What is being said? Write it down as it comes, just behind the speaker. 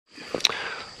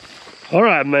All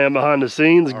right, man, behind the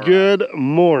scenes, good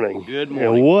morning. Good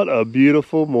morning. And what a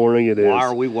beautiful morning it is. Why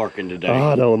are we working today?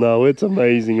 I don't know. It's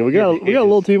amazing. We got a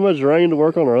little too much rain to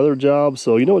work on our other jobs,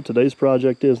 so you know what today's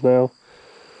project is now?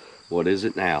 What is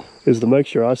it now? Is to make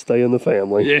sure I stay in the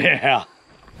family. Yeah.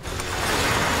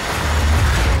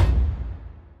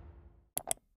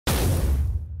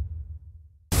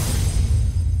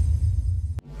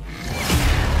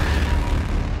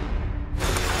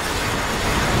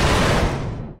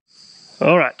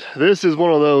 All right, this is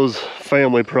one of those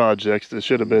family projects that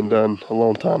should have been done a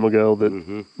long time ago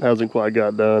that hasn't quite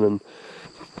got done. And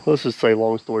let's just say,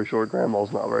 long story short,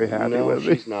 Grandma's not very happy with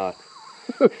me. She's not.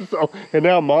 And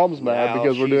now Mom's mad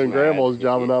because we're doing Grandma's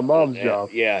job and not Mom's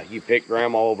job. Yeah, you picked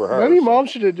Grandma over her. Maybe Mom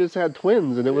should have just had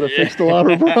twins and it would have fixed a lot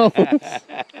of problems.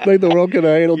 Think the world could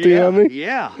have handled TME?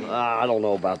 Yeah, I don't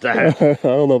know about that. I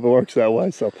don't know if it works that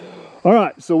way. So, all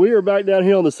right, so we are back down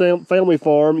here on the family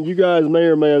farm. You guys may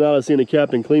or may not have seen a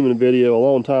Captain Kleeman video a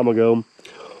long time ago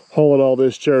hauling all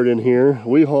this chert in here.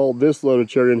 We hauled this load of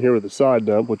chert in here with a side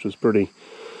dump, which was pretty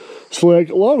slick.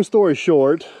 Long story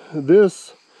short,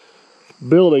 this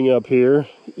building up here,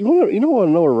 you want to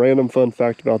know a random fun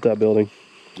fact about that building?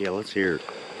 Yeah, let's hear it.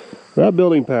 That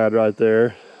building pad right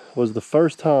there was the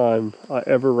first time I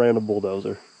ever ran a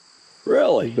bulldozer.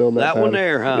 Really? That one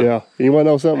there, huh? Yeah. You want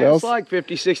to know something else? It's like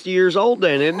 50, 60 years old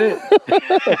then, isn't it?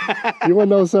 You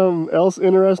want to know something else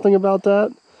interesting about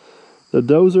that? The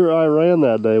dozer I ran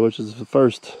that day, which is the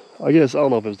first, I guess, I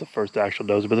don't know if it was the first actual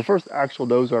dozer, but the first actual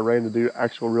dozer I ran to do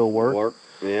actual real work.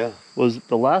 Yeah. Was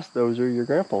the last dozer your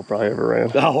grandpa probably ever ran.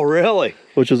 Oh, really?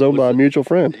 Which is owned by a mutual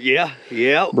friend. Yeah,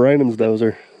 yeah. Brandon's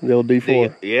dozer, the old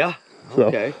D4. Yeah, so,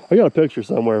 okay. I got a picture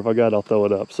somewhere. If I got it, I'll throw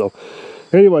it up. So,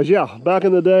 anyways, yeah, back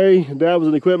in the day, Dad was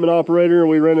an equipment operator.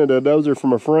 We rented a dozer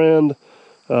from a friend.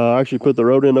 Actually put the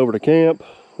road in over to camp.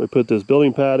 We put this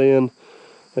building pad in.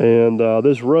 And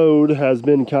this road has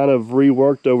been kind of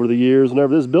reworked over the years.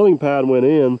 Whenever this building pad went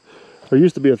in, there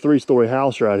used to be a 3-story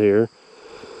house right here.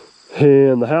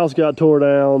 And the house got tore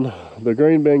down. The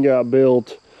grain bin got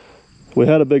built. We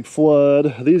had a big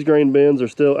flood. These grain bins are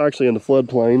still actually in the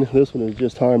floodplain. This one is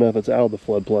just high enough it's out of the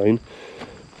floodplain.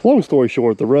 Long story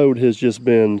short, the road has just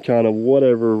been kind of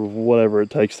whatever it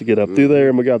takes to get up through there.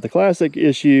 And we got the classic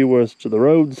issue where the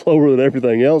road's lower than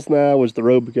everything else now, which the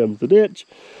road becomes the ditch.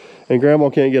 And Grandma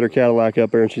can't get her Cadillac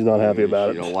up there and she's not happy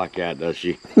about it. She don't like that, does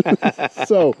she?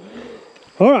 So,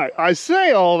 all right, I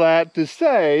say all that to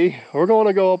say we're going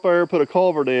to go up there, put a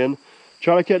culvert in,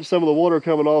 try to catch some of the water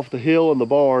coming off the hill in the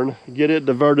barn, get it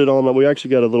diverted on. We actually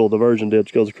got a little diversion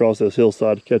ditch goes across this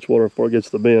hillside to catch water before it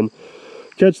gets to the bin.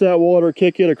 Catch that water,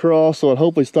 kick it across so it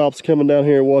hopefully stops coming down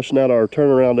here, washing out our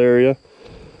turnaround area.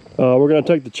 We're going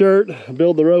to take the chert,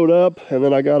 build the road up, and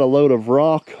then I got a load of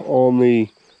rock on the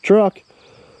truck.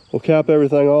 We'll cap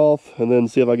everything off and then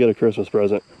see if I get a Christmas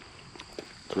present.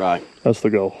 Right. That's the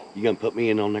goal. You gonna put me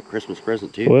in on that Christmas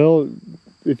present too? Well,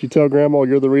 if you tell Grandma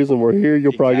you're the reason we're here,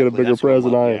 you'll probably get a bigger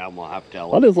present. Yeah, I'm gonna have to tell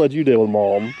her. I'll just let you deal with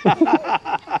Mom.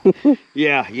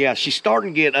 Yeah. She's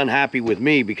starting to get unhappy with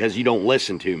me because you don't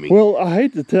listen to me. Well, I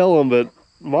hate to tell them, but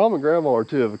Mom and Grandma are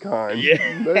two of a kind.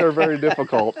 Yeah. They are very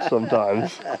difficult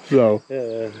sometimes. So,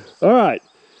 all right.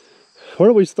 Where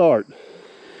do we start?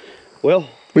 Well,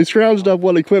 we scrounged up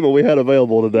what equipment we had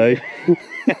available today.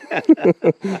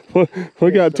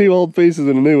 We got 2 old pieces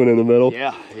and a new one in the middle.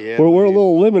 Yeah. We're a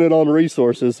little limited on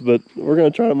resources, but we're going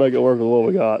to try to make it work with what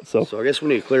we got. So I guess we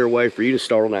need to clear a way for you to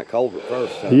start on that culvert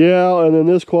first. Huh? Yeah, and then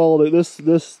this quality,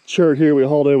 this chert here we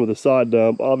hauled in with a side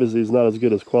dump. Obviously, it's not as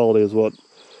good as quality as what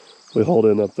we hauled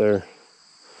in up there.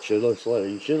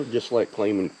 You should have just let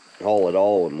Kleeman haul it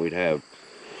all, and we'd have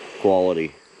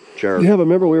quality. Chert. Yeah, but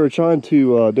remember we were trying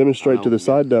to demonstrate to the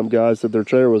side dump guys that their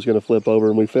trailer was going to flip over,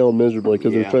 and we failed miserably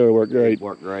because their trailer worked great. It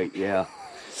worked great, yeah.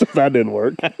 So that didn't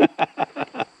work.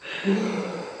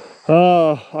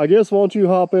 I guess why don't you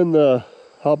hop in the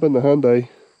Hyundai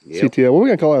CTL? What are we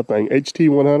gonna call that thing?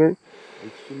 HT100?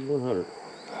 HT100.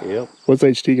 Yep. What's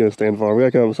HT gonna stand for? We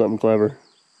gotta come up with something clever.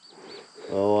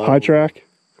 Oh, high track?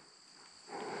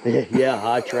 Yeah,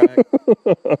 high track.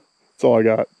 That's all I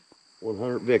got.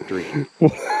 100 victory.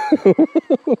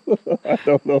 I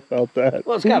don't know about that.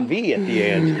 Well, it's got V at the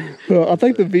end. I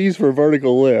think the V's for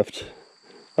vertical lift.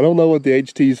 I don't know what the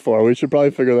HT's for. We should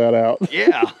probably figure that out.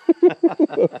 Yeah.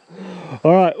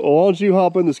 All right. Well, why don't you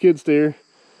hop in the skid steer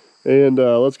and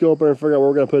let's go up there and figure out where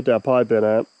we're going to put that pipe in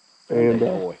at. And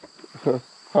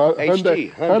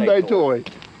Hyundai toy.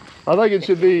 I think it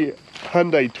should be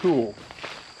Hyundai tool.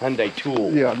 Hyundai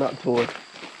tool. Yeah, not toy.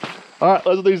 All right,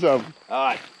 let's do something. All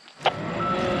right.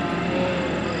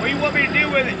 What do you want me to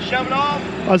do with it? Shove it off?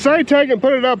 I say take it and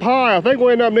put it up high. I think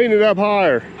we end up needing it up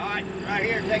higher. All right.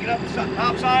 Take it up the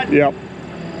top side? Yep.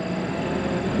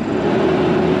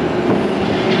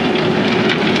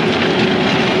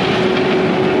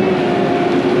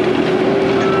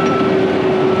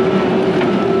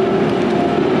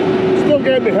 Still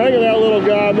getting the hang of that little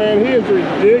guy, man. He is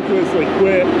ridiculously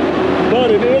quick, but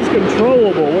it is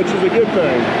controllable, which is a good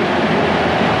thing.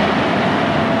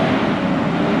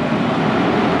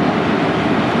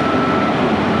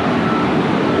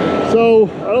 So,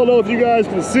 I don't know if you guys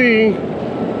can see,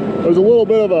 there's a little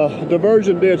bit of a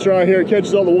diversion ditch right here. It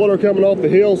catches all the water coming off the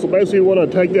hill. So basically we want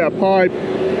to take that pipe,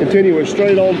 continue it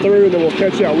straight on through, and then we'll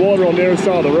catch that water on the other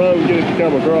side of the road and get it to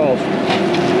come across.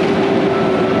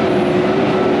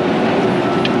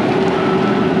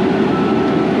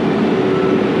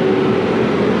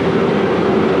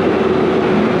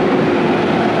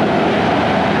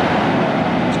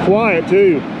 It's quiet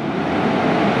too.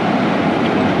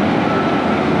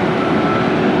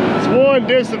 One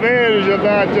disadvantage of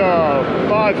that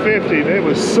 550, it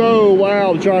was so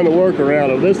loud trying to work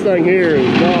around it. This thing here is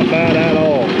not bad at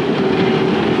all.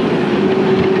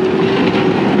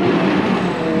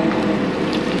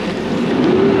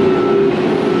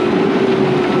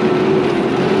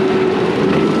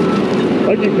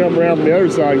 I think you can come around from the other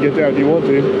side and get that if you want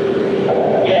to.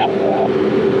 Yeah.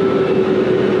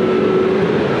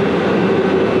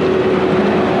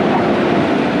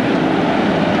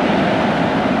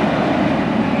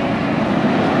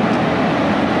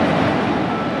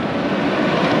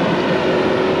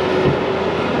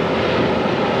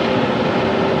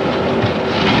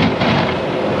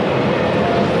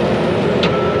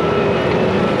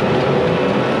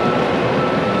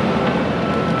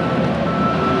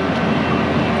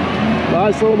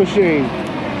 Nice little machine.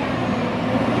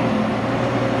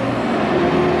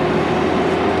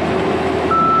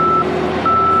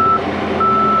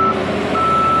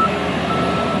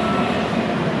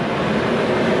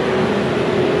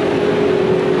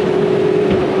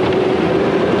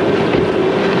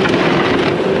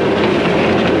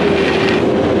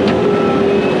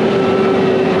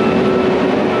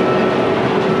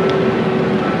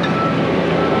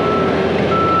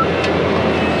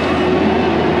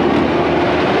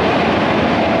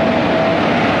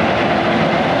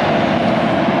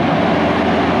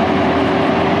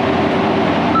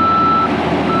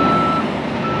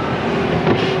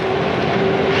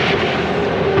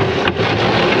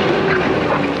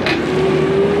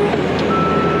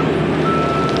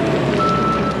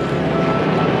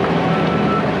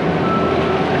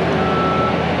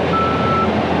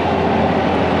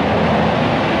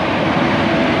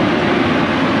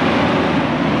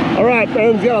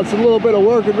 Ben's got a little bit of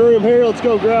working room here. Let's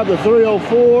go grab the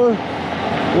 304.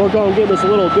 Work on getting us a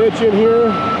little ditch in here.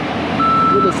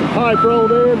 Get us some pipe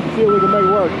rolled in. See if we can make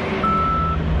it work.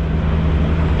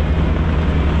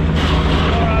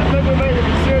 Alright, I think we made a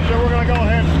decision. We're going to go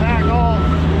ahead and pack off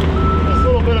this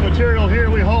little bit of material here.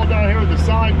 We hauled down here with the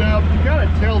side dub. You got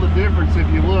to tell the difference if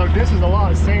you look. This is a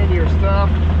lot of sandier stuff.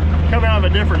 Coming out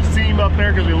of a different seam up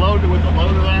there because we loaded it with the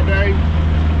loader that day.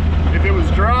 If it was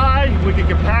dry, we could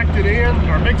compact it in,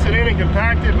 or mix it in and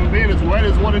compact it, but being as wet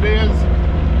as what it is,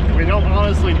 we don't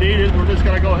honestly need it. We're just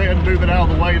gonna go ahead and move it out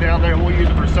of the way down there. We'll use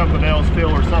it for something else,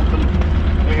 fill or something,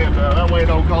 and that way it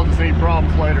don't cause us any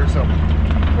problems later. So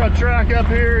we're gonna track up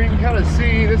here. You can kind of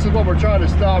see, this is what we're trying to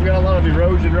stop. Got a lot of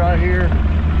erosion right here.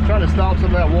 Trying to stop some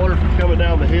of that water from coming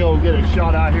down the hill and get it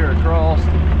shot out here across,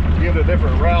 to give it a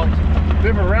different route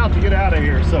to get out of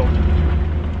here. So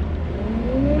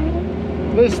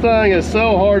this thing is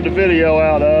so hard to video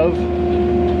out of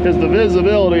because the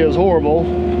visibility is horrible.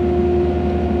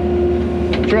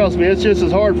 Trust me, it's just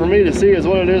as hard for me to see as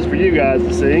what it is for you guys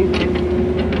to see.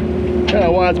 Kind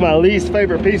of why it's my least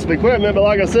favorite piece of equipment, but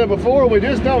like I said before, we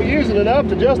just don't use it enough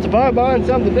to justify buying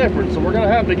something different. So we're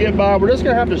gonna have to get by. We're just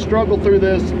gonna have to struggle through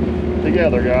this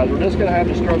together, guys. We're just gonna have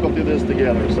to struggle through this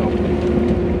together. So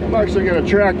I'm actually gonna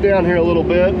track down here a little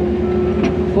bit,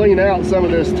 clean out some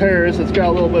of this terrace. It's got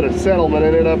a little bit of settlement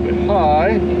in it up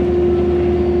high.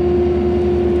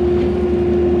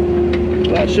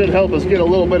 That should help us get a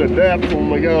little bit of depth when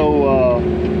we go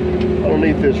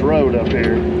underneath this road up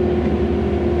here.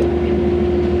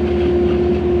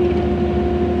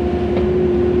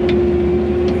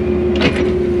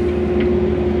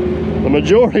 The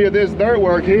majority of this dirt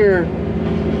work here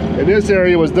in this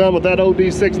area was done with that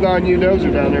OD69U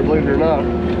dozer down there, believe it or not.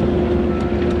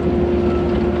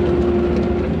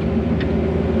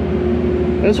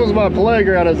 This was my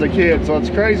playground as a kid, so it's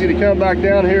crazy to come back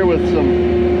down here with some...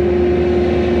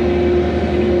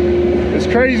 It's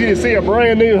crazy to see a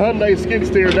brand new Hyundai skid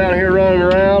steer down here running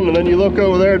around, and then you look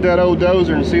over there at that old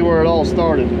dozer and see where it all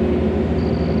started.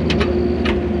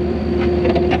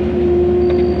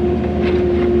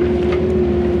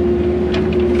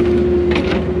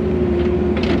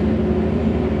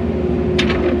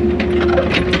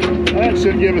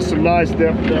 some nice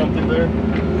depth down through there.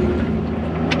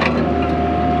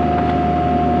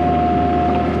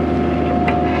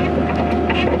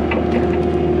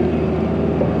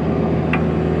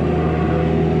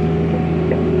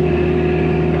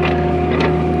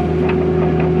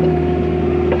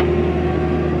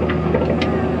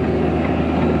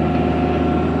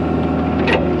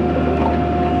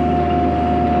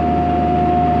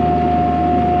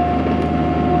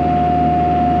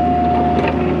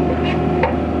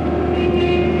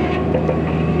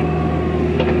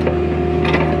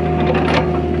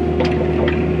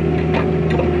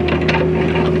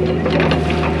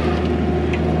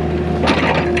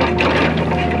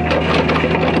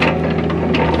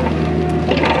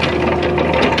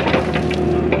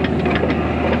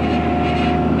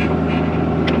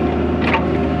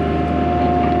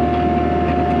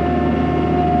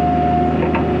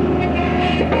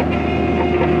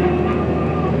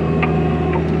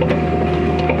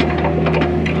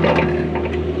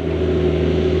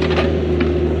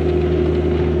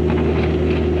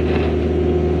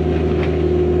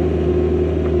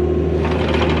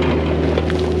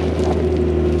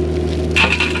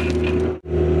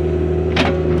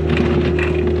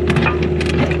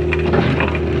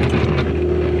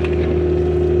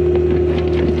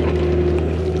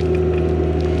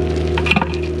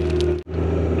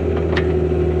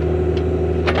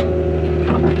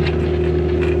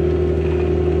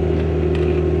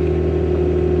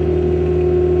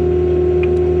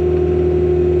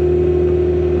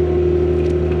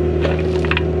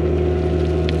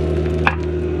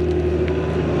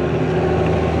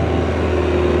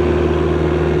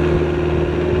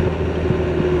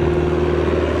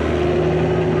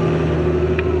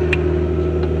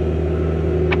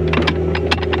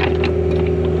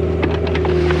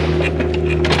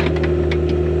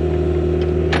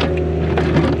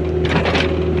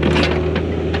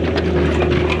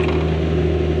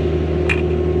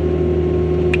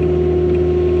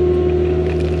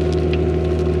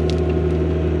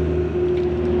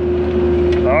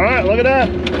 Look at that.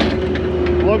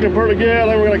 Looking pretty good.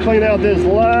 Then we're going to clean out this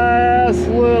last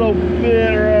little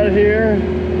bit right here.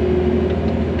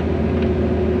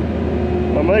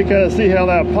 I may kind of see how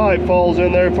that pipe falls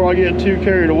in there before I get too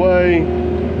carried away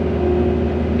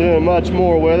doing much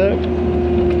more with it.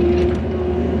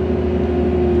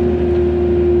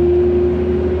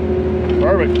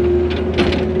 Perfect.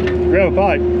 Grab a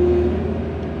pipe.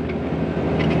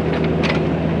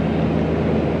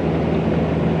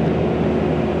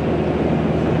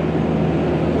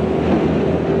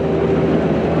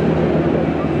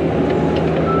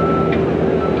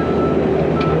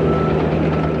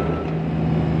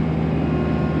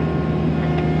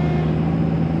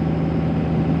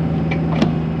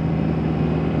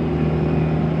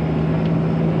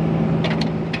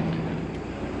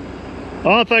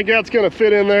 I think that's going to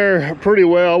fit in there pretty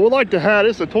well. We'd like to have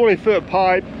this a 20-foot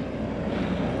pipe.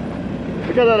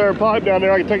 I got that other pipe down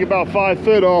there I can take about 5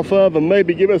 foot off of and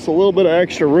maybe give us a little bit of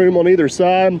extra room on either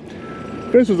side.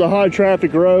 If this is a high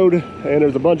traffic road and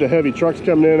there's a bunch of heavy trucks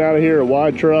coming in and out of here, or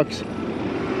wide trucks,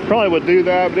 probably would do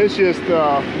that, but it's just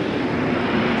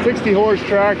 60 horse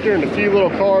tractor and a few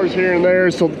little cars here and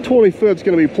there, so the 20 foot's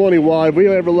going to be plenty wide. If we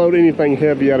ever load anything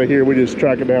heavy out of here, we just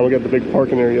track it down. We got the big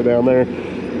parking area down there.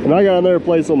 And I got another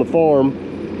place on the farm,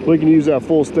 we can use that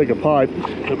full stick of pipe.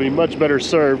 It'll be much better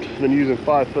served than using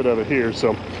 5 foot of it here.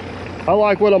 So I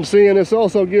like what I'm seeing. This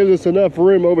also gives us enough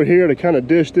room over here to kind of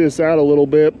dish this out a little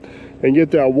bit and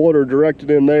get that water directed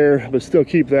in there, but still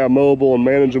keep that mobile and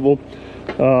manageable.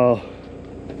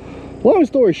 Long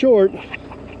story short,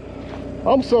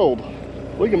 I'm sold.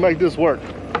 We can make this work.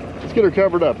 Let's get her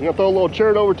covered up. I'm gonna throw a little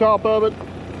chert over top of it,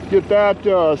 get that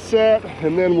set,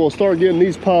 and then we'll start getting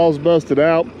these piles busted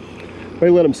out. Maybe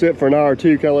let them sit for an hour or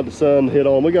two, kind of let the sun hit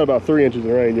on. We got about 3 inches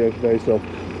of rain yesterday, so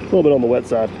a little bit on the wet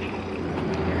side.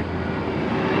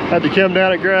 Had to come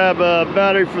down and grab a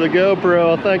battery for the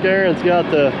GoPro. I think Aaron's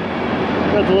got the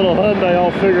little Hyundai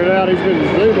all figured out. He's been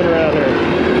zooming around here.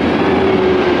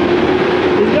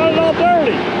 He's got it all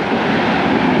dirty.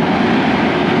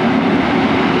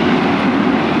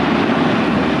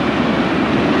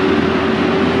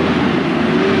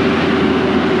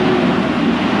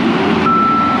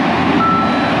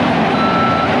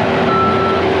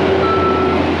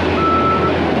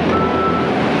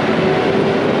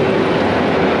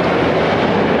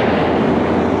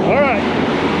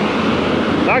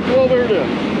 Back to what we were doing.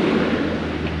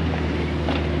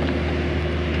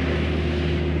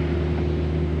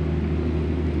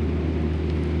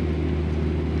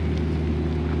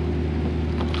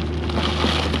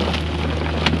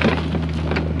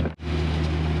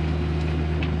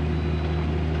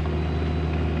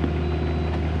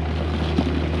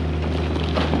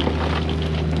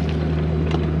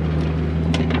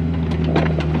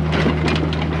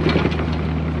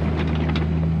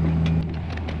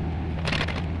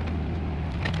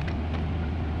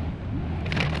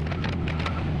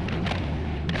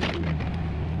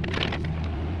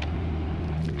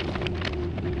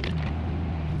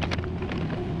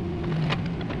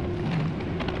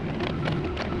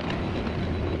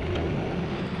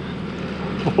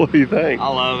 What do you think? I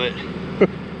love it.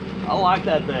 I like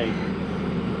that thing.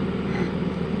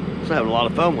 Just having a lot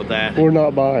of fun with that. We're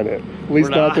not buying it. At least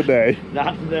not today.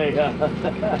 Not today, huh?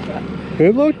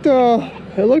 It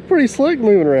looked pretty slick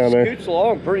moving around there. Scoots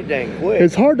along pretty dang quick.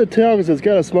 It's hard to tell because it's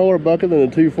got a smaller bucket than the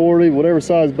 240. Whatever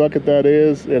size bucket that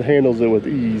is, it handles it with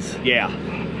ease. Yeah.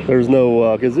 There's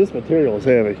no, because this material is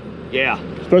heavy. Yeah.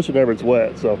 Especially whenever it's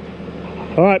wet. So,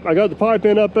 all right, I got the pipe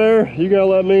in up there. You gonna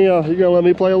let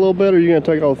me play a little bit, or you gonna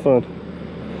take all the fun?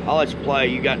 I'll let you play.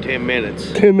 You got 10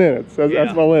 minutes. 10 minutes.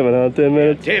 That's my limit, huh? 10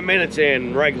 minutes. Yeah, 10 minutes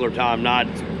in regular time, not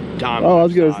time. Oh, I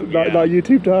was gonna time, not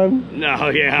YouTube time. No,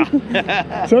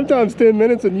 yeah. Sometimes 10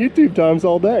 minutes in YouTube time's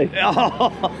all day.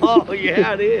 Oh,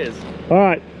 yeah, it is. All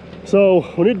right, so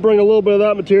we need to bring a little bit of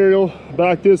that material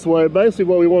back this way. Basically,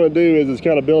 what we want to do is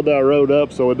kind of build that road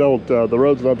up so it don't the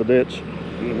road's not the ditch.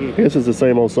 This is the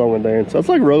same old song and dance. That's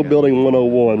like road building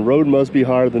 101. Road must be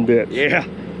higher than ditch. Yeah,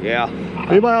 yeah.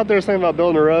 Anybody out there saying about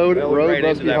building a road? Well, road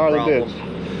must be higher than ditch.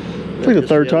 It's like the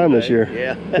third the time other this day.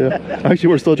 year. Yeah. Actually,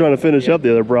 we're still trying to finish up the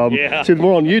other problem. Yeah. See,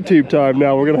 we're on YouTube time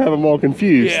now. We're going to have them all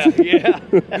confused. Yeah.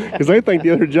 Because they think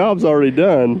the other job's already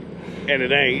done. And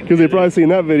it ain't. Because they've probably seen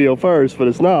that video first, but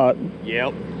it's not.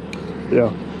 Yep.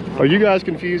 Yeah. Are you guys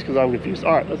confused? Because I'm confused.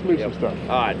 All right, let's move some stuff.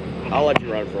 All right. I'll let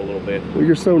you run for a little bit. Well,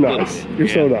 you're so nice. You're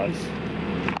so Yeah. nice.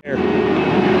 Here.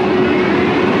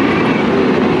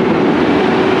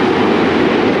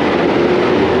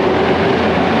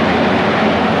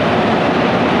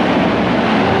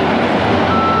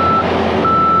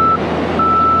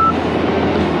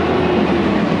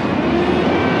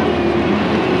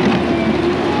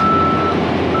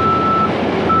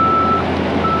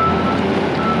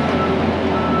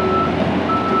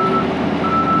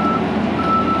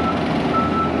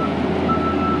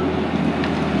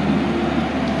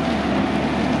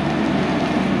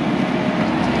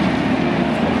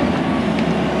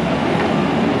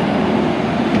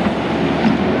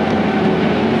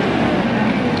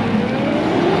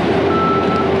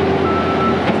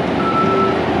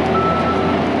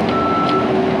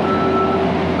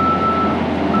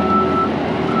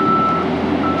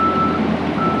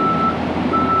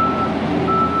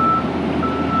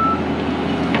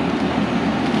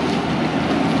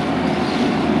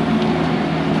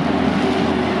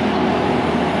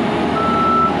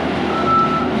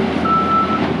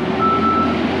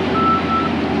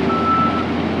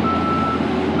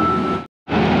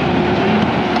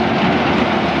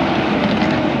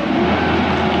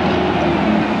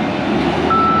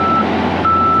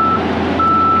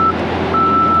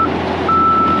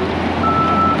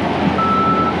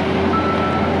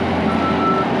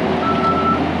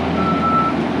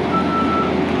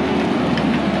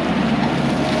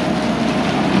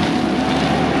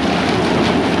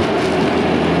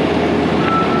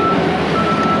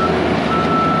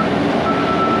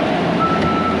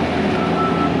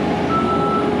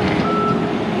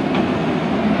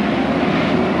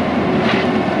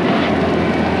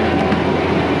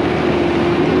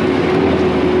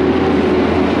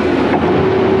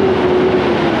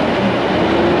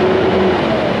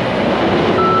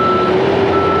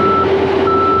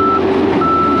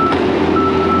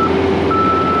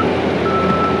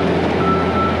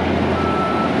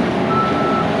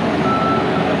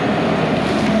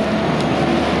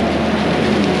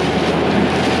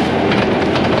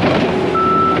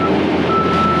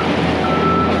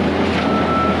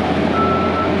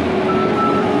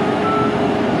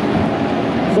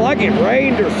 Like it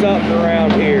rained or something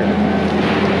around here.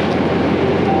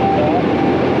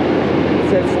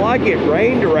 It's like it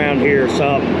rained around here or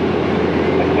something.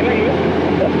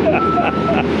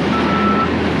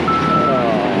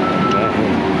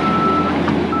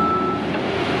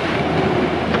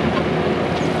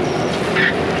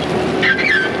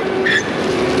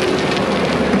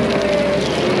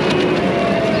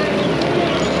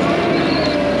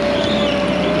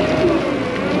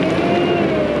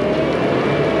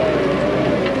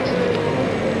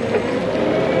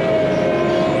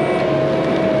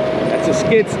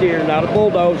 Skid steer, not a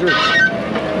bulldozer.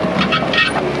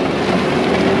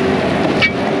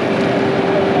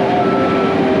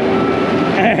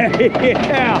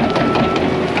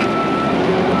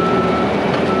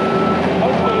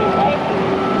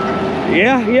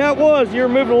 Yeah, it was. You were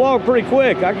moving along pretty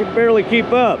quick. I could barely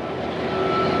keep up.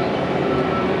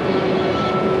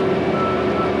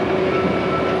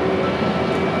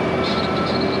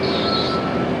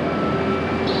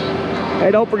 Hey,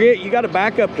 don't forget, you got a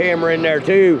backup camera in there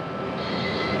too.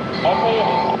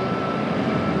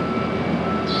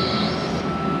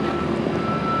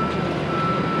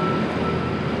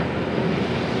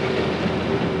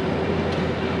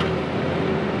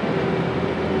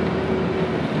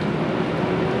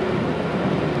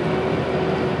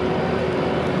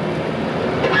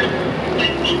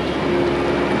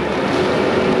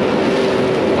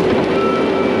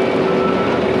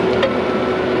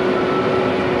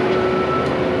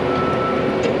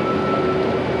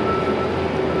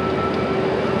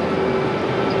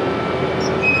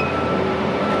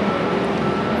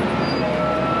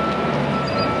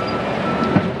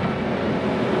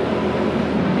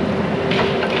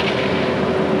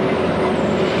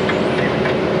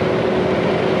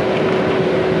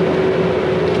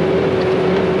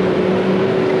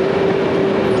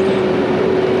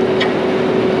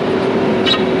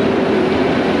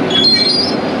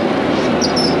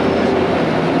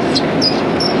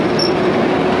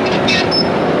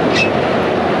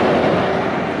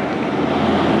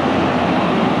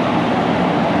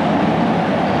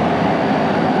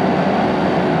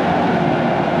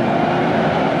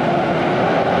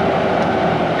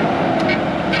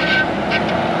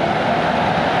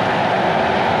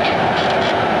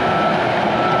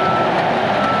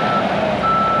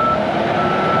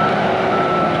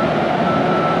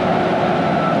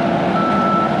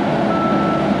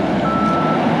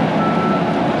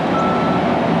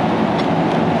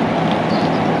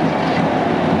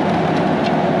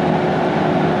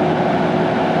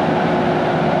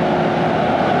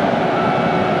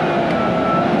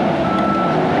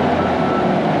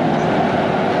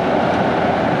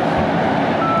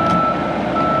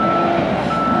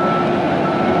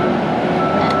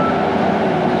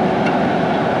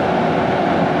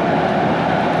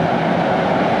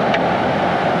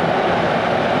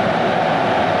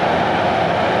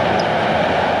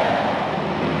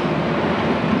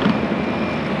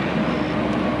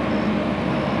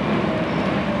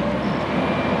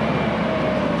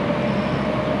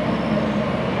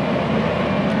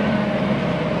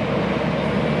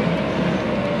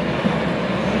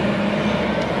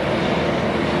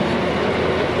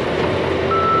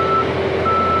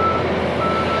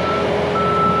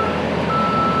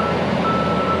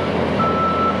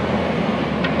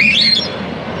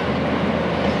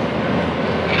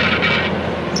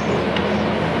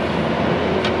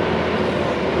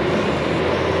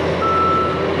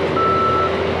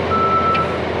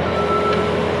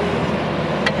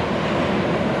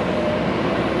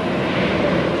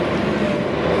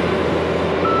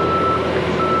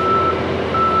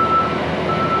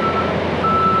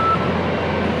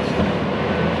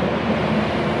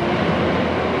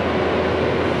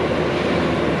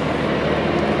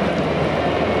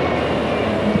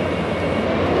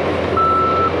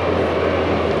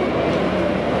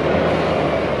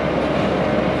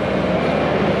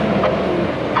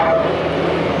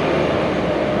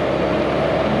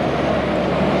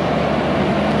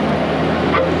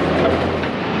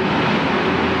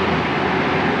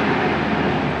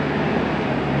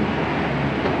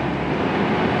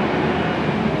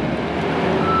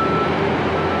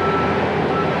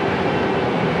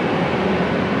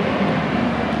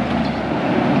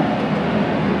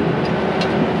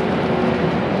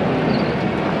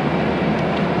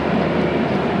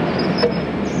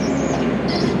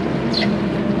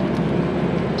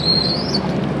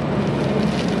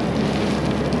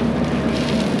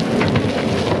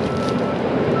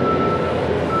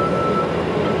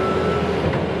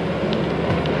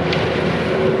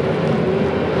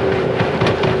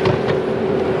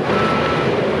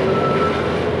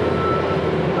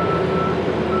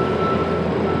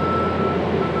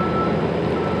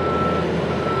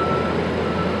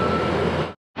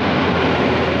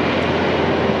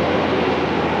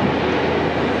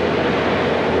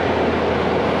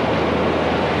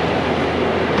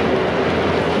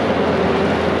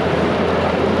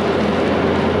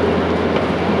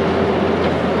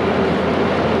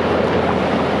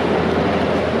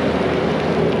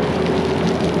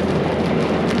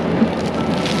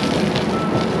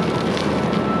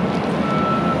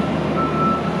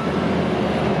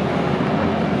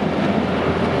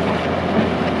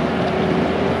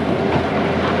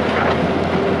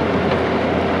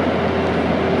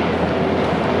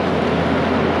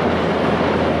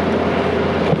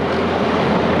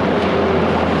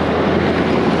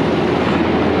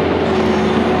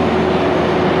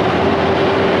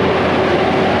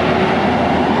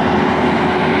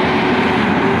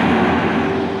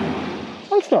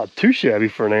 too shabby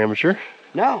for an amateur.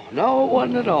 No, no, it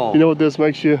wasn't at all. You know what this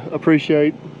makes you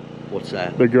appreciate? What's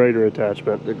that? The grader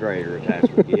attachment. The grader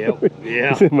attachment. Yep.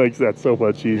 Yeah. It makes that so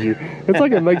much easier. It's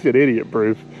like it makes it idiot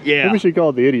proof. Yeah. Maybe we should call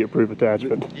it the idiot proof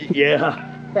attachment.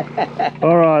 Yeah.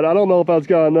 All right, I don't know if that's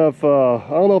got enough, I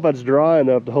don't know if that's dry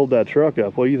enough to hold that truck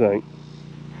up. What do you think?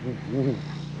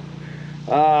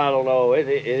 I don't know. It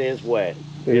is wet.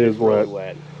 It is really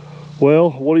wet. Well,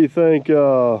 what do you think?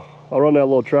 I'll run that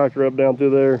little tractor up down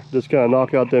through there, just kind of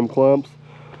knock out them clumps.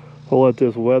 We'll let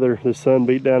this weather, this sun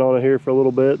beat down on it here for a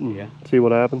little bit and see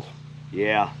what happens.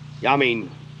 Yeah. I mean,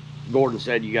 Gordon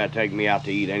said you got to take me out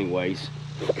to eat anyways.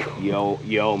 You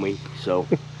owe me, so.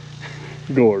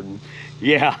 Gordon.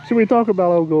 Yeah. Should we talk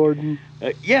about old Gordon?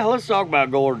 Yeah, let's talk about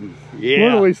Gordon. Yeah.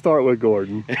 Where do we start with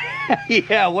Gordon?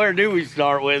 Yeah, where do we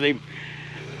start with him?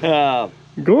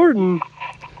 Gordon.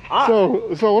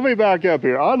 So let me back up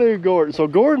here. I knew Gordon. So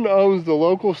Gordon owns the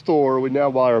local store we now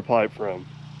buy our pipe from.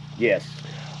 Yes.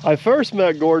 I first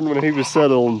met Gordon when he was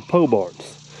selling pole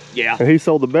barns. Yeah. And he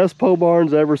sold the best pole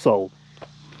barns ever sold.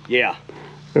 Yeah.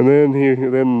 And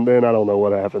then I don't know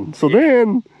what happened. So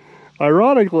then,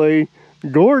 ironically,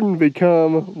 Gordon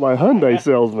become my Hyundai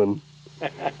salesman.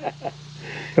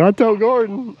 And I told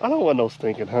Gordon, I don't want no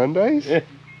stinking Hyundais.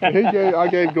 I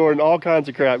gave Gordon all kinds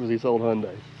of crap because he sold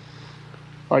Hyundais.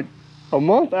 Like a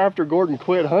month after Gordon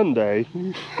quit Hyundai,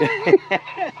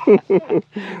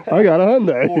 I got a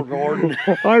Hyundai. Poor Gordon.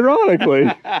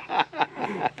 Ironically,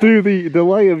 through the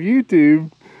delay of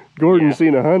YouTube, Gordon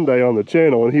seen a Hyundai on the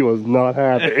channel and he was not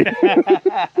happy.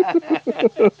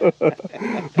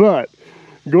 But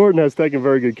Gordon has taken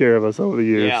very good care of us over the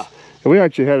years. Yeah. And we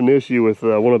actually had an issue with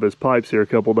one of his pipes here a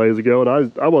couple days ago,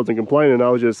 and I wasn't complaining. I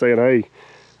was just saying, hey,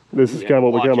 this is kind of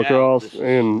what we come across.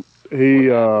 And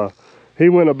he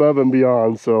went above and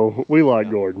beyond, so we like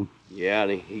Gordon. Yeah,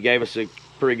 and he gave us a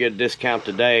pretty good discount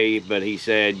today, but he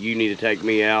said, you need to take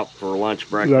me out for lunch,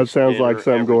 breakfast, that sounds dinner, like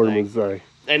something Gordon would say.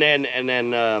 And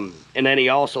then he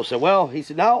also said, well, he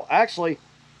said, no, actually,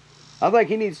 I think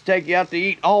he needs to take you out to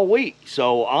eat all week.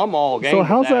 So I'm all game. So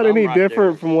how's that any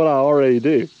different from what I already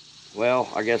do? Well,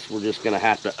 I guess we're just going to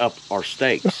have to up our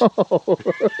stakes.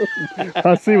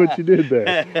 I see what you did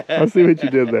there. I see what you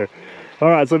did there. All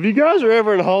right, so if you guys are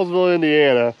ever in Hallsville,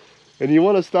 Indiana, and you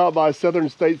want to stop by Southern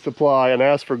State Supply and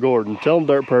ask for Gordon, tell him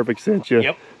Dirt Perfect sent you.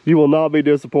 Yep. You will not be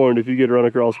disappointed if you get to run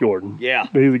across Gordon. Yeah.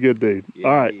 He's a good dude. Yeah,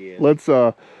 all right,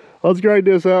 let's grade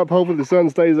this up. Hopefully the sun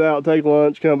stays out, take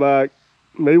lunch, come back.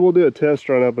 Maybe we'll do a test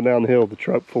run up and down the hill with the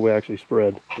truck before we actually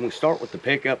spread. Can we start with the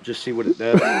pickup, just see what it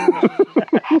does?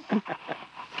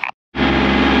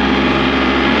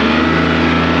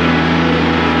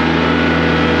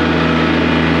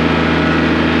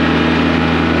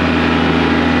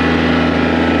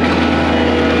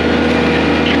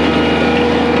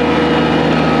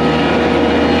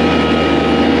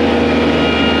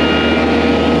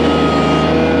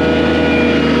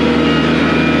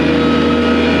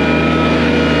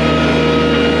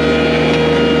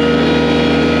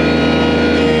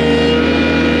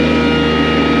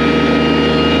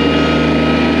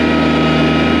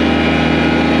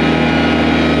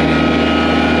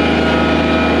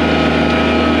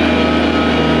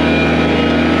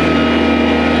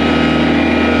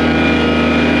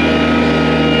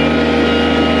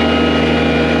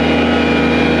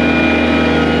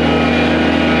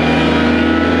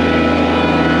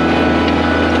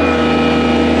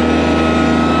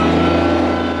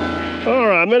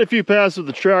 Made a few passes with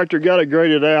the tractor, got it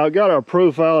graded out, got our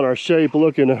profile and our shape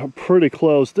looking pretty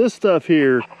close. This stuff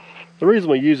here, the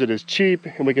reason we use it is cheap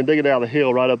and we can dig it out of the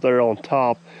hill right up there on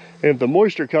top. And if the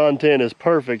moisture content is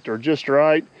perfect or just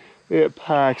right, it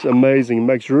packs amazing,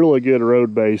 makes really good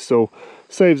road base. So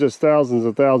saves us thousands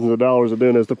and thousands of dollars of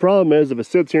doing this. The problem is if it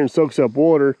sits here and soaks up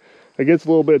water, it gets a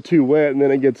little bit too wet and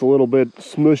then it gets a little bit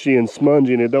smushy and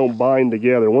spongy and it don't bind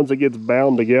together. Once it gets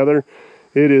bound together,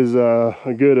 it is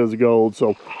good as gold.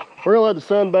 So we're gonna let the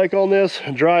sun bake on this,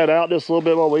 dry it out just a little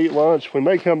bit while we eat lunch. We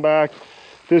may come back,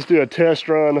 just do a test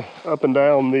run up and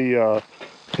down the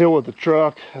hill with the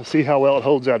truck, and see how well it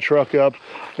holds that truck up.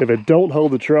 If it don't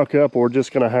hold the truck up, we're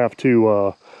just gonna have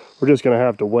to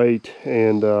wait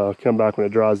and come back when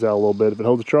it dries out a little bit. If it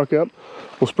holds the truck up,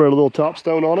 we'll spread a little top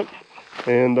stone on it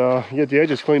and get the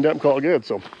edges cleaned up and call it good.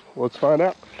 So let's find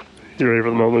out. You ready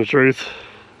for the moment of truth?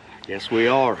 Yes, we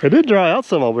are. It did dry out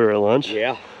some while we were at lunch.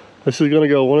 Yeah. This is gonna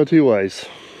go one of two ways.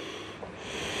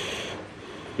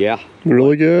 Yeah.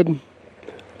 Really good.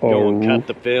 Or cut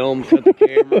the film, cut the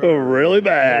camera. Really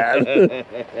bad.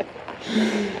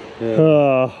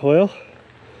 Well,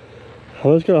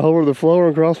 I'm just gonna hover the floor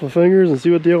and cross my fingers and see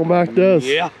what the old Mac does.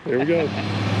 Yeah. Here we go.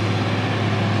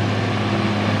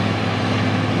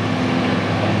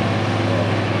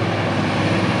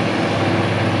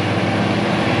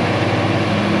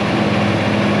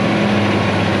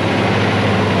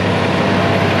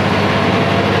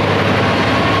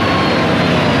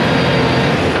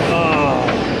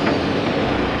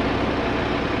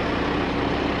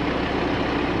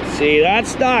 See,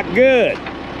 that's not good.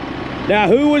 Now,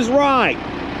 who was right?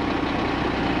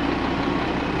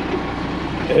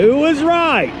 Who was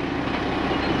right?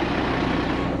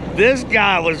 This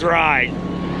guy was right.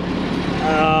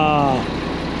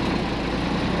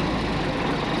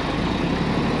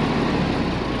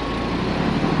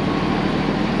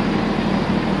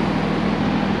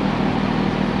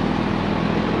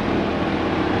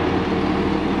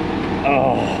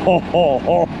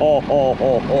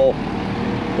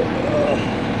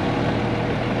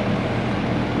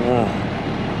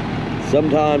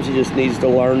 Sometimes he just needs to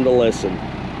learn to listen.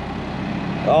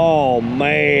 Oh,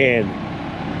 man.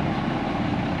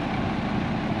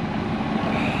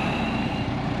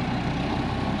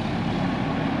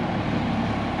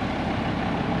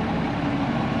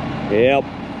 Yep.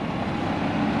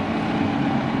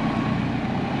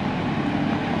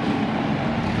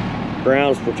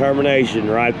 Grounds for termination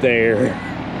right there.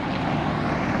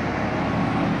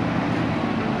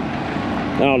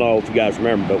 I don't know if you guys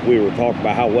remember, but we were talking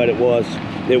about how wet it was.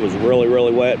 It was really,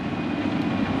 really wet.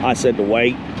 I said to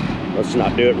wait. Let's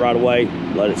not do it right away.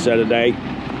 Let it set a day.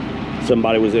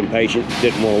 Somebody was impatient,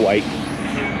 didn't want to wait.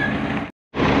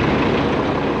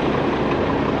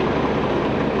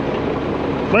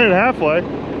 Made it halfway.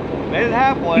 Made it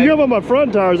halfway. You go by my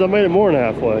front tires, I made it more than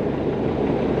halfway.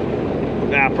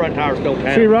 Nah, front tires don't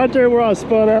count. See, right there where I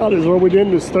spun out is where we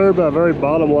didn't disturb that very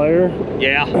bottom layer.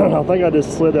 Yeah. I think I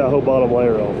just slid that whole bottom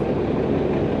layer off.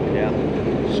 Yeah.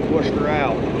 Squished her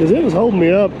out. Because it was holding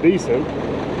me up decent.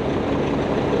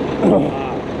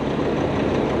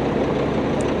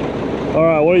 All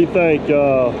right, what do you think?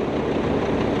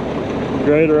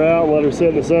 Grade her out, let her sit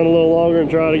in the sun a little longer and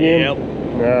try it again? Yep.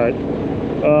 All right.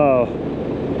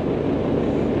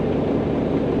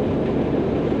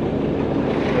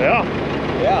 Yeah.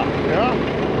 Yeah. Yeah.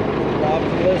 Stop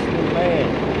listening, man.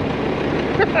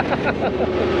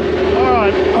 All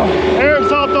right. Aaron's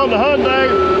hopped on the Hyundai.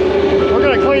 We're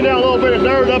going to clean out a little bit of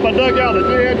dirt up I dug out of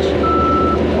the ditch.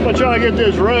 I'm going to try to get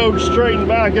this road straightened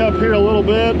back up here a little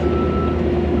bit.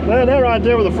 Man, that right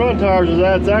there where the front tires is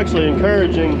at, it's actually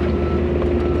encouraging.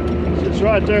 It's just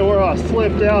right there where I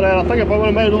slipped out at. I think if I would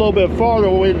have made it a little bit farther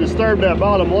when we disturbed that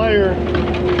bottom layer,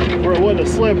 where it wouldn't have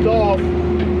slipped off,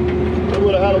 we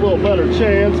would have had a little better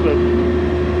chance. But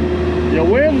you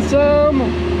win some,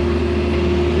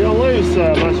 you lose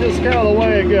some. That's just kind of the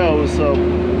way it goes. So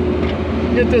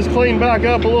get this cleaned back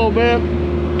up a little bit.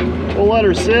 We'll let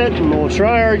her sit and we'll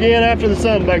try her again after the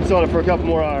sun bakes on it for a couple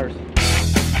more hours.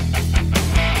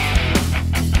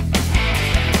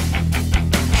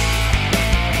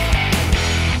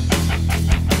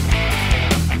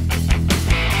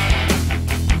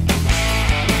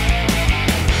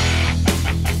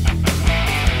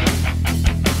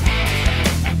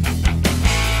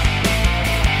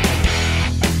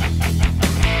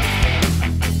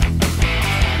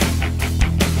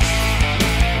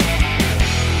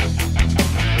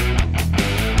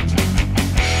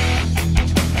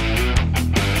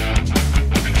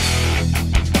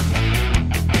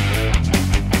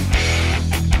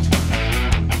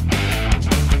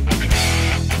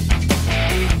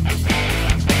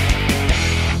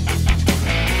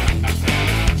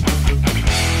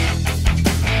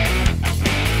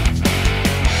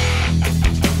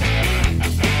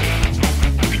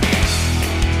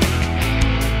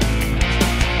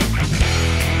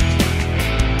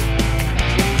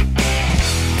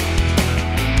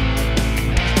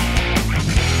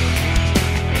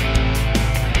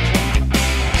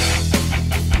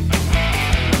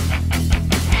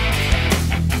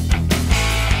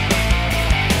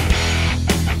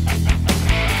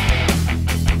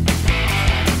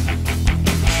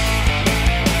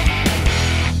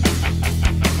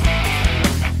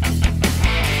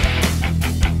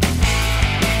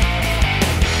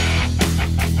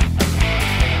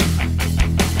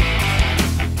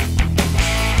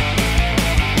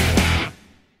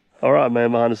 All right,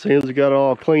 man, behind the scenes, we got it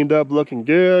all cleaned up, looking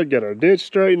good. Got our ditch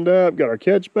straightened up, got our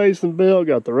catch basin built,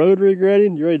 got the road rig ready.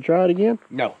 You ready to try it again?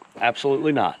 No,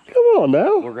 absolutely not. Come on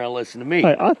now. We're going to listen to me.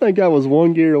 Hey, I think I was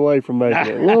one gear away from making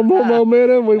it. A little more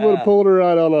momentum, we would have pulled her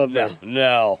right on up there.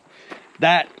 No,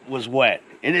 that was wet.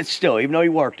 And it's still, even though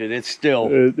you worked it, it's still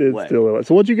wet. Still wet.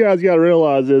 So what you guys got to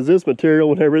realize is this material,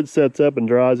 whenever it sets up and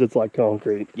dries, it's like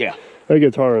concrete. Yeah. It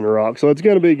gets harder than a rock. So it's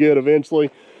going to be good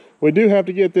eventually. We do have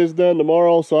to get this done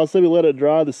tomorrow, so I say we let it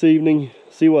dry this evening,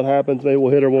 see what happens. Maybe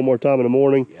we'll hit her one more time in the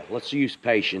morning. Yeah, let's use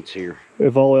patience here.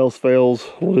 If all else fails,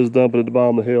 we'll just dump it at the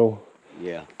bottom of the hill.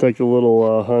 Yeah. Take the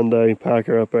little Hyundai, pack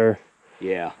her up there.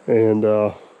 Yeah. And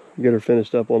get her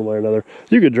finished up one way or another.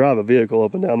 You could drive a vehicle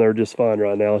up and down there just fine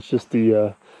right now. It's just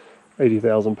the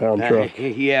 80,000 pound truck.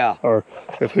 Yeah. Or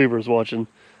if Hoover's watching,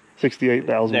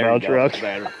 68,000 pound truck.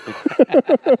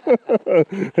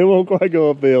 It won't quite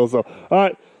go uphill. So, all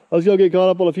right, let's go get caught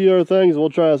up on a few other things, and we'll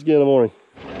try this again in the morning.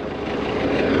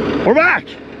 We're back.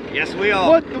 Yes, we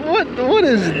are. What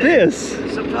is this?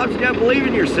 Sometimes you gotta believe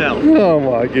in yourself. Oh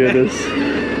my goodness.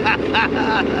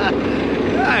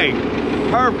 Hey,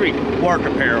 perfect work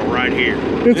apparel right here.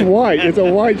 It's white. It's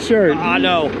a white shirt. I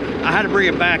know. I had to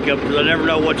bring it back up because I never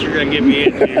know what you're gonna get me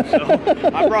into. So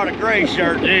I brought a gray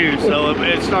shirt too. So if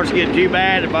it starts getting too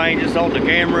bad, if I ain't just holding the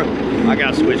camera, I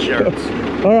gotta switch shirts.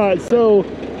 All right, so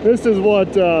this is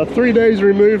what 3 days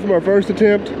removed from our first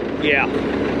attempt. Yeah.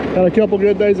 Had a couple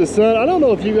good days of sun. I don't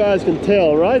know if you guys can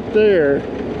tell right there.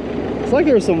 It's like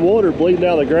there's some water bleeding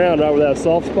out of the ground right where that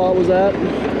soft spot was at.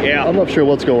 Yeah. I'm not sure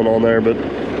what's going on there, but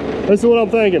this is what I'm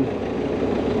thinking.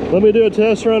 Let me do a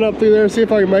test run up through there, see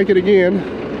if I can make it again.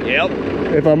 Yep.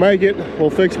 If I make it, we'll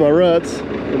fix my ruts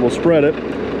and we'll spread it.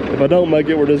 If I don't make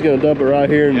it, we're just gonna dump it right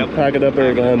here and pack it up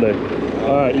there with the Hyundai.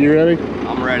 All right, you ready?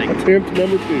 I'm ready. Attempt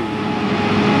number 2.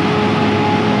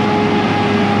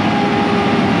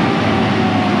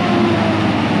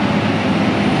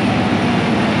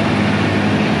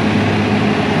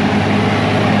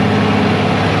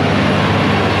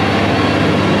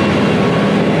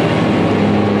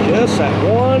 Just that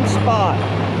one spot.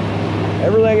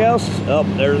 Everything else is up.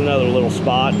 There's another little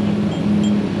spot.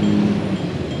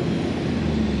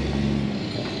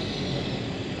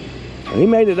 He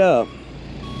made it up.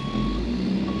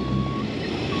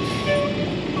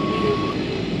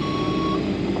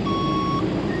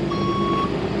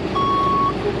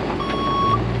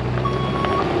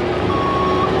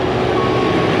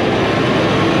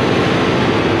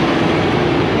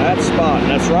 That spot,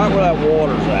 that's right where that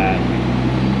water's at.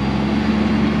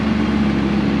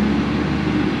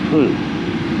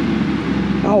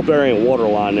 I hope there ain't water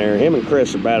line there. Him and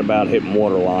Chris are bad about hitting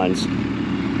water lines.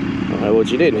 Which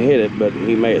he didn't hit it, but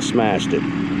he may have smashed it.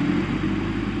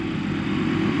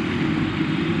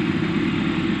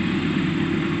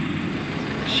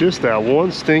 It's just that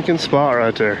one stinking spot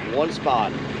right there. One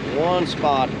spot. One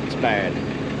spot. It's bad.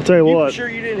 I'll tell you what. You sure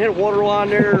you didn't hit a water line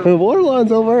there? The water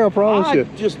line's over there, I promise you.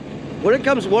 Just, when it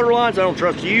comes to water lines, I don't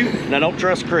trust you, and I don't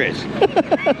trust Chris.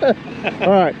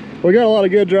 All right, we got a lot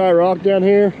of good dry rock down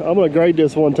here. I'm gonna grade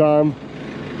this one time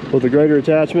with the grader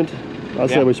attachment. I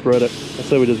say we spread it. I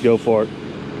say we just go for it.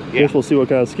 Guess we'll see what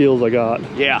kind of skills I got.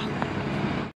 Yeah.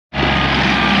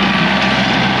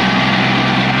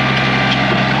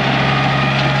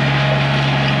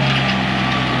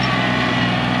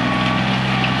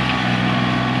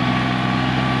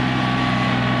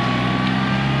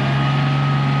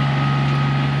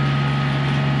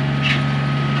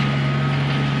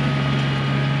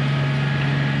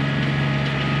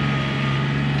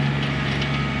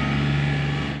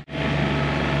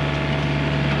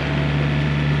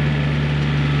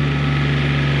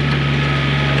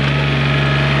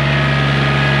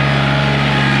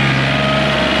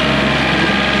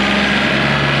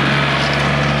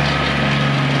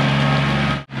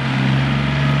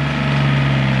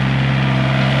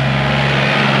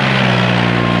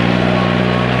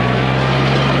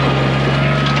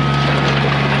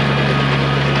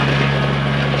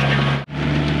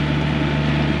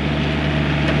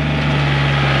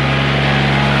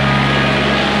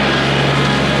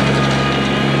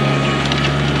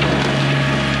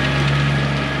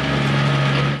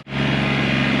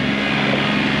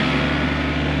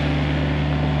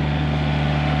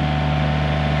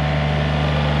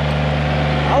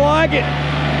 like it.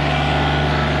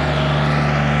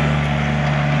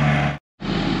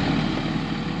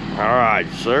 All right,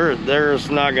 sir,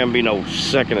 there's not gonna be no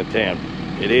second attempt.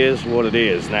 It is what it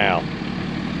is now.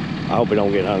 I hope it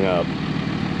don't get hung up.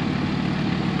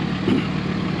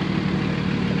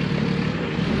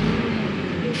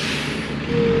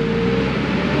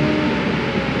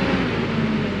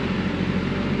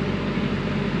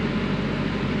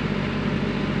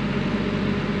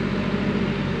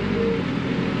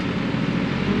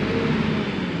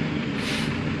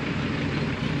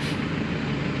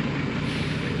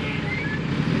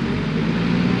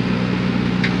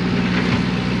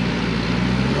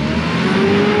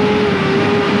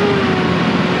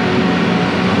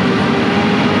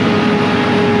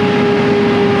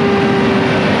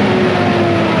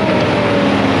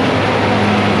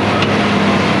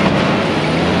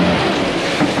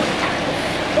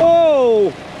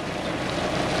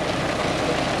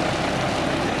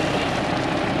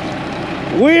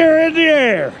 We're in the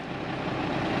air.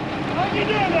 How you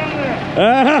doing down there?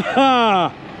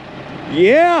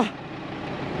 Yeah.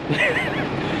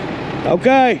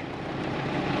 Okay.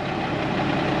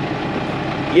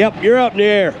 Yep, you're up in the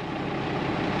air.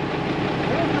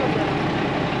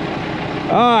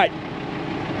 All right.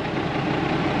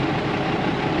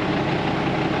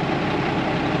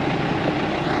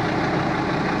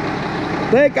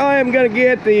 I think I am gonna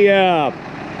get the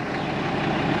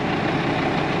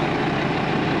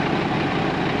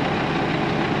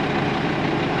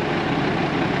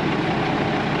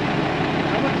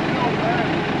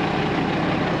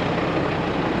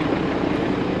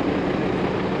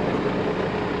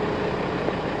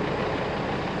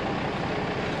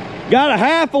got a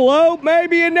half a load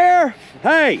maybe in there.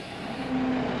 Hey.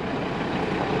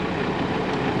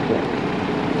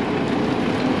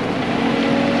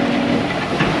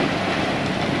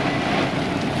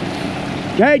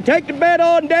 Okay, take the bed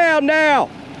on down now.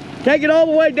 Take it all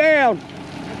the way down.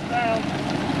 It's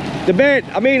down. The bed,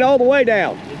 I mean all the way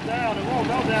down. It's down. It won't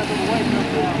go down till the weight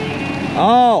comes down.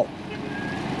 Oh.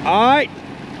 All right.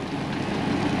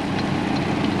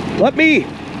 Let me.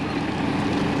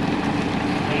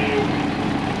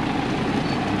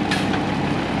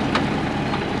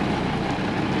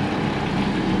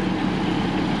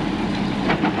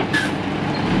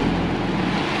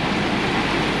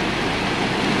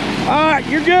 All right,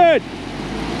 you're good.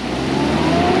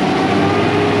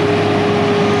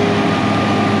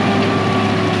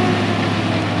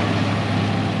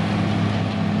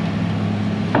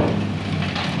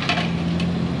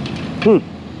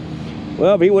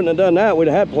 Well, if he wouldn't have done that, we'd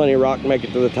have had plenty of rock to make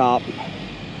it to the top.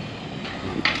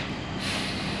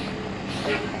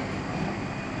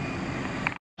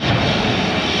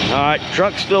 All right,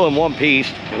 truck's still in one piece.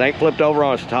 It ain't flipped over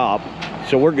on its top,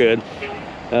 so we're good.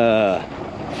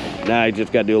 Now you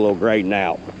just got to do a little grading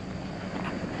out.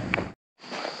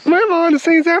 Man, behind the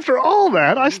scenes, after all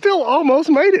that, I still almost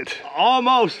made it.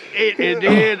 Almost. It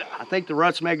did. I think the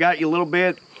ruts may have got you a little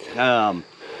bit.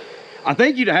 I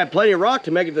think you'd have had plenty of rock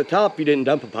to make it to the top if you didn't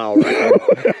dump a pile right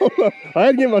there. I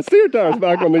had to get my steer tires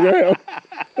back on the ground.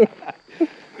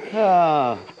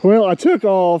 Well, I took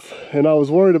off and I was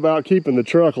worried about keeping the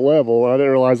truck level. I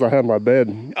didn't realize I had my bed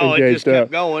engaged up. It just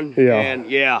kept going. Yeah. And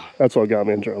yeah. That's what got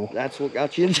me in trouble. That's what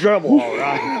got you in trouble, all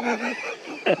right.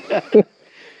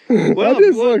 Well, if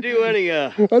you wouldn't do any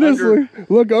I just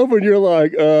look over and you're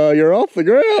like, you're off the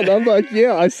ground. I'm like,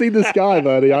 yeah, I see the sky,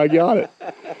 buddy. I got it.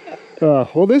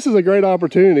 Well, this is a great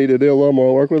opportunity to do a little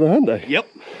more work with a Hyundai. Yep.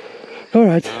 All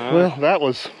right. Well, that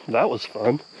was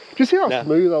fun. Did you see how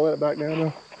smooth I let it back down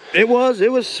now? It was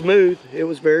smooth. It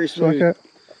was very smooth. Like that?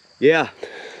 Yeah.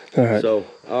 All right. So,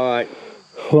 all right.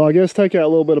 Well, I guess take out a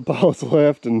little bit of pallets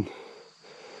left, and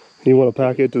you want to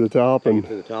pack it to the top, and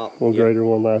to the top. We'll grade her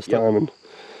one last time. And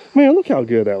man, look how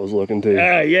good that was looking too.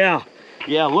 Yeah.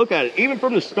 Yeah, look at it. Even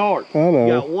from the start. I know.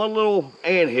 You got one little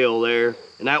anthill there,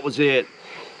 and that was it.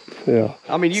 Yeah.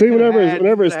 I mean, you see,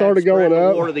 whenever it started going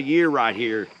up, water of the year right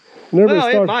here. Well,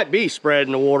 it might be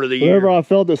spreading the water of the year. Whenever I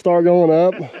felt it start going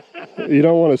up, you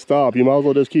don't want to stop. You might as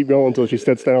well just keep going until she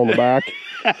sits down on the back.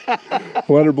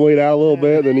 Let her bleed out a little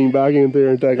bit, then you can back in there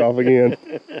and take off again.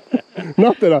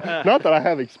 Not that I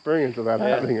have experience of that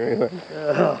happening or anything.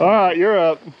 All right, you're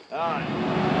up. All right.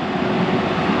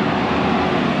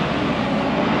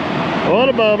 What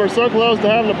a bummer. So close to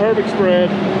having a perfect spread.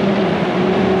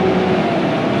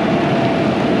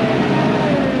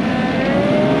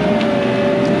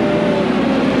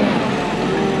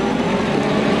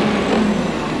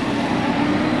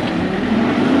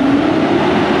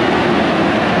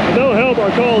 Our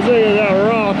Colzing and that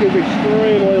rock is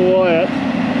extremely wet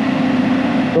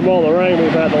from all the rain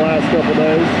we've had the last couple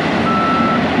days.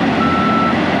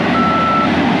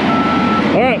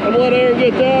 All right, I'm gonna let Aaron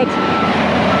get that.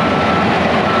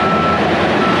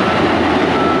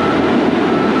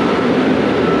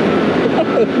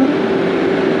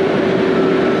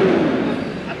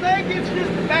 I think it's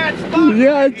just a bad spot.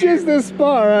 Yeah, right, it's just this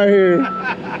spot right here.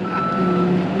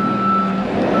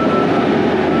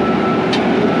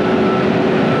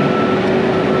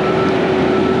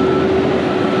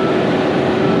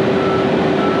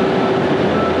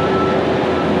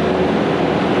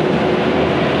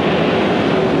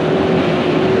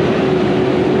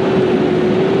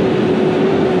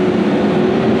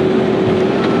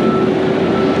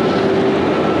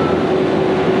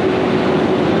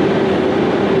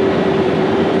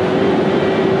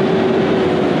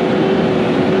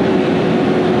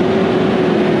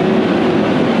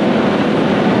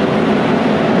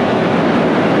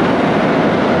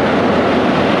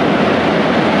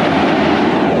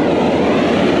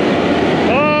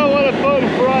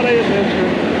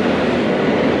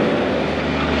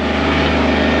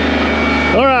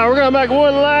 Make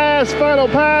one last final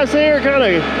pass here, kind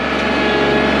of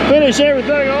finish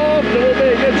everything off, and we'll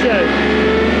be in good shape.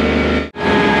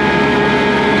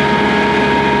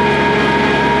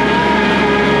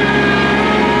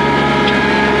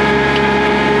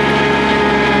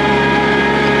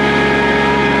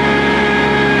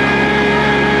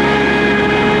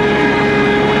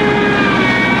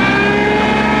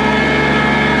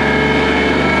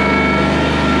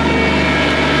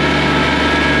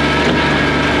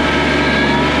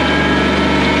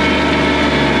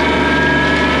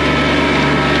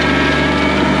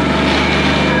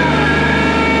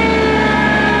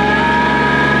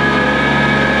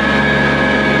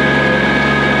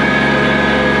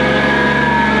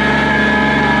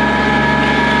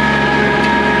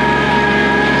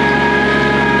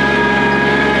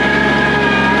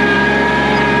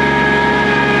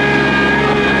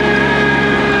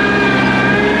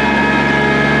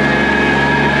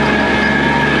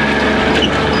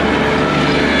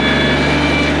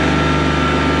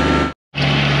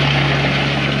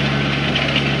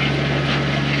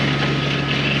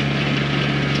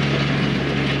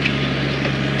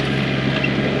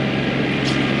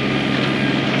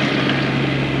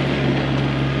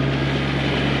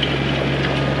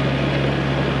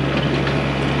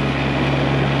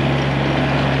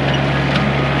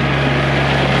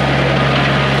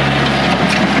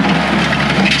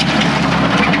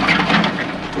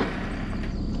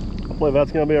 believe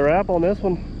that's going to be a wrap on this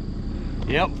one.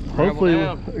 Yep. Hopefully,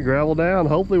 gravel down.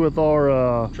 Hopefully with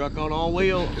our truck on all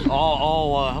wheels.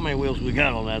 How many wheels we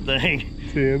got on that thing?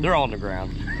 10. They're on the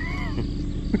ground.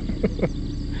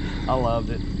 I loved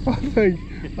it. I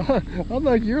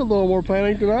think you're a little more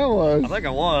panicked than I was. I think I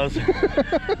was.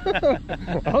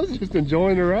 I was just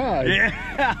enjoying the ride.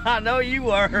 Yeah, I know you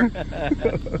were.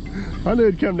 I knew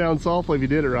it'd come down softly if you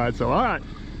did it right. So, all right.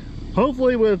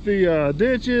 Hopefully with the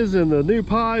ditches and the new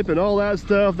pipe and all that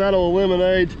stuff, that'll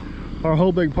eliminate our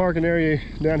whole big parking area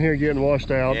down here getting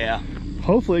washed out. Yeah.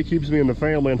 Hopefully it keeps me in the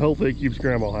family, and hopefully it keeps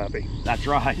Grandma happy. That's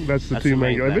right. That's the two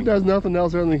main goals. If it does nothing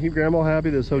else other than keep Grandma happy,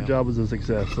 this whole job is a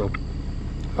success. So,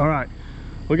 all right,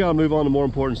 we gotta move on to more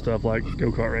important stuff like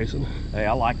go-kart racing. Hey,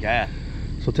 I like that.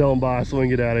 So tell them bye so we can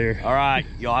get out of here. All right,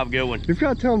 y'all have a good one. You've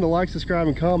got to tell them to like, subscribe,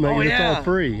 and comment. Oh, It's all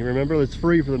free. Remember, it's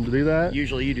free for them to do that.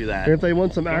 Usually you do that. And if they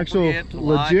want some actual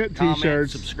legit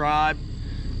t-shirts, subscribe.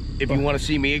 If you want to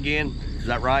see me again, is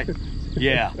that right?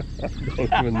 Yeah. I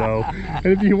don't even know. And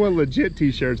if you want legit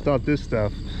t-shirts, not this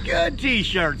stuff. Good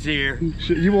t-shirts here.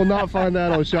 You will not find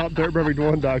that on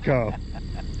shopdirtperfect1.com.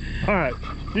 All right,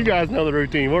 you guys know the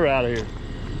routine. We're out of here.